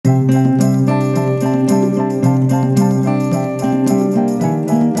Hi,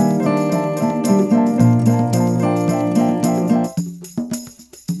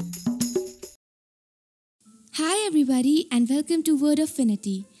 everybody, and welcome to Word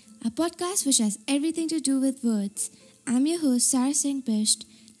Affinity, a podcast which has everything to do with words. I'm your host, Sarah Singh Bisht,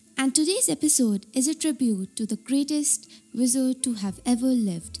 and today's episode is a tribute to the greatest wizard to have ever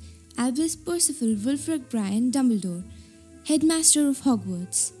lived, Albus Percival Wulfric Brian Dumbledore, headmaster of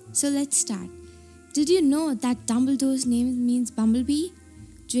Hogwarts. So let's start. Did you know that Dumbledore's name means bumblebee?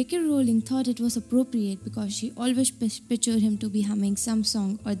 J.K. Rowling thought it was appropriate because she always pictured him to be humming some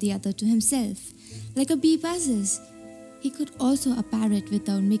song or the other to himself, like a bee buzzes. He could also a parrot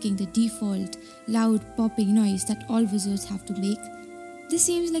without making the default loud popping noise that all wizards have to make. This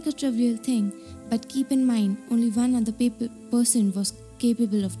seems like a trivial thing, but keep in mind only one other person was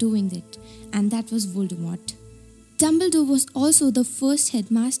capable of doing it, and that was Voldemort. Dumbledore was also the first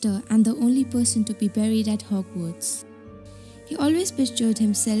headmaster and the only person to be buried at Hogwarts. He always pictured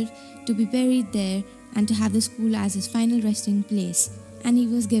himself to be buried there and to have the school as his final resting place, and he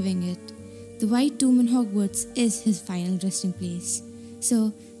was giving it. The White Tomb in Hogwarts is his final resting place.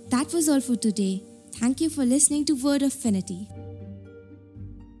 So, that was all for today. Thank you for listening to Word Affinity.